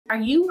Are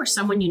you or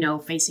someone you know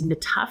facing the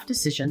tough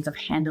decisions of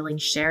handling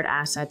shared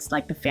assets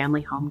like the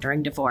family home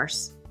during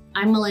divorce?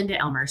 I'm Melinda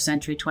Elmer,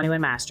 Century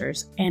 21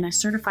 Masters, and a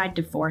certified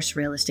divorce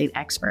real estate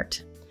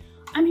expert.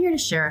 I'm here to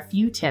share a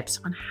few tips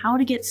on how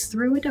to get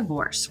through a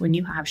divorce when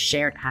you have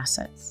shared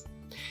assets.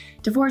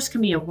 Divorce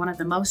can be one of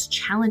the most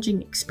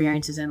challenging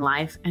experiences in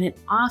life, and it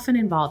often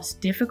involves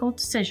difficult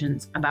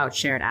decisions about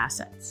shared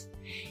assets.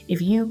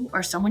 If you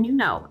or someone you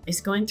know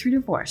is going through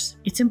divorce,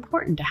 it's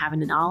important to have a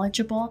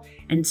knowledgeable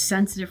and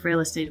sensitive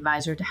real estate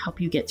advisor to help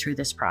you get through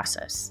this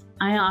process.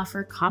 I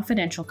offer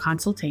confidential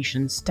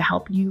consultations to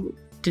help you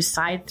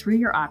decide through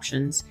your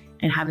options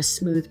and have a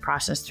smooth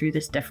process through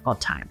this difficult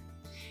time.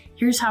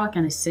 Here's how I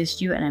can assist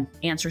you and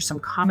answer some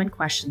common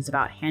questions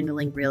about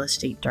handling real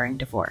estate during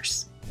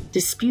divorce.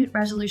 Dispute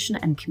resolution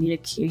and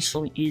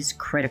communication is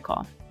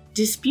critical.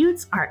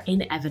 Disputes are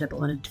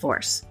inevitable in a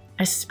divorce,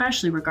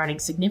 especially regarding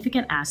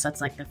significant assets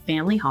like the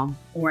family home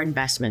or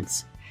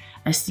investments.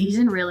 A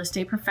seasoned real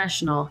estate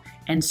professional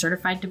and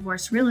certified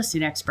divorce real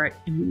estate expert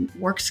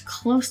works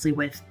closely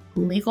with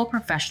legal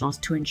professionals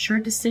to ensure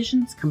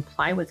decisions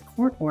comply with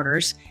court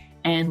orders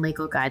and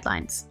legal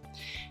guidelines.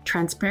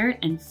 Transparent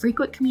and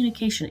frequent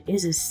communication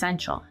is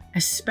essential,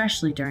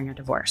 especially during a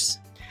divorce.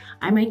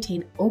 I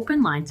maintain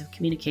open lines of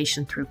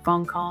communication through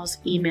phone calls,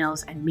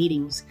 emails, and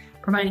meetings,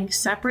 providing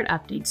separate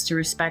updates to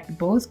respect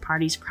both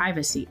parties'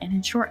 privacy and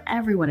ensure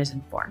everyone is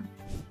informed.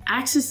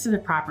 Access to the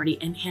property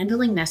and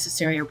handling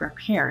necessary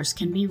repairs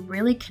can be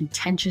really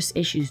contentious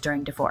issues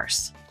during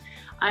divorce.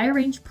 I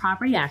arrange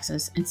property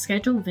access and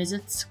schedule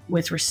visits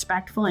with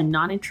respectful and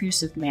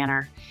non-intrusive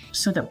manner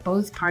so that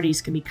both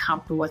parties can be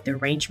comfortable with the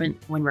arrangement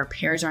when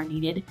repairs are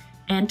needed,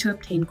 and to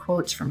obtain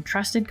quotes from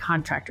trusted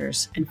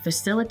contractors and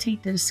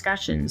facilitate the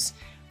discussions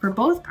for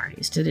both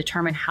parties to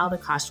determine how the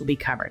cost will be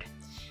covered.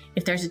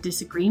 If there's a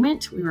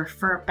disagreement, we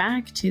refer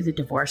back to the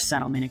divorce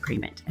settlement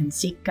agreement and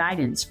seek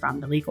guidance from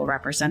the legal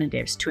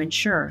representatives to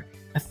ensure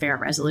a fair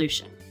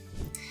resolution.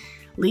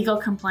 Legal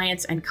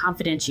compliance and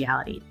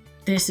confidentiality.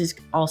 This is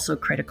also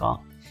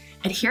critical.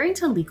 Adhering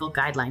to legal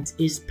guidelines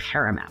is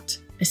paramount,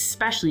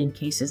 especially in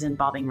cases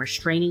involving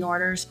restraining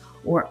orders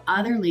or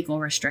other legal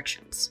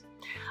restrictions.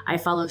 I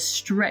follow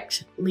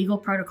strict legal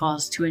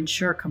protocols to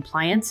ensure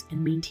compliance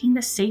and maintain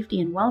the safety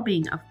and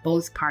well-being of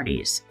both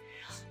parties.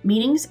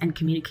 Meetings and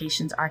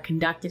communications are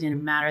conducted in a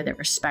manner that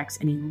respects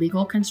any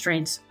legal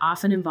constraints,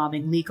 often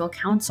involving legal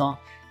counsel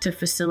to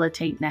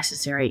facilitate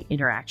necessary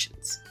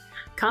interactions.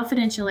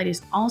 Confidentiality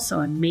is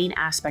also a main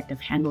aspect of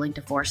handling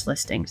divorce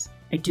listings.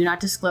 I do not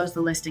disclose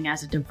the listing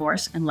as a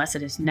divorce unless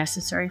it is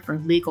necessary for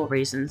legal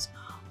reasons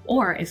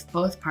or if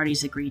both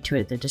parties agree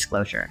to the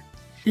disclosure.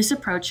 This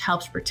approach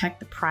helps protect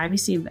the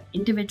privacy of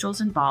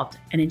individuals involved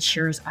and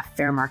ensures a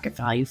fair market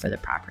value for the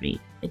property.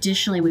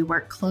 Additionally, we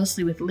work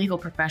closely with legal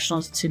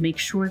professionals to make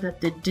sure that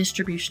the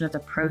distribution of the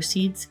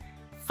proceeds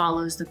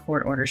follows the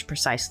court orders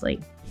precisely.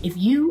 If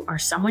you or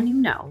someone you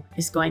know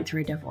is going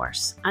through a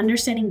divorce,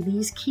 understanding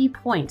these key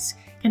points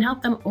can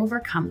help them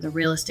overcome the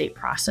real estate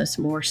process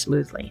more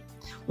smoothly.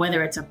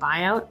 Whether it's a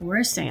buyout or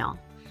a sale,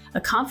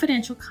 a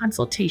confidential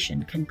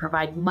consultation can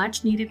provide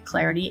much needed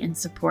clarity and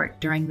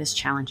support during this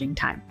challenging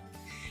time.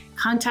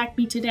 Contact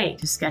me today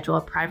to schedule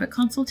a private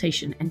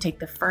consultation and take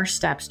the first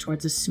steps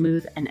towards a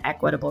smooth and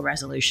equitable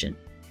resolution.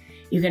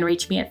 You can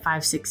reach me at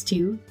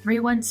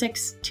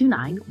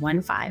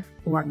 562-316-2915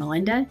 or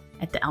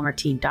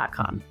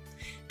melinda@theelmerteam.com.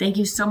 Thank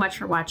you so much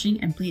for watching,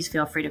 and please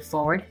feel free to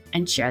forward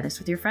and share this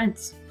with your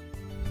friends.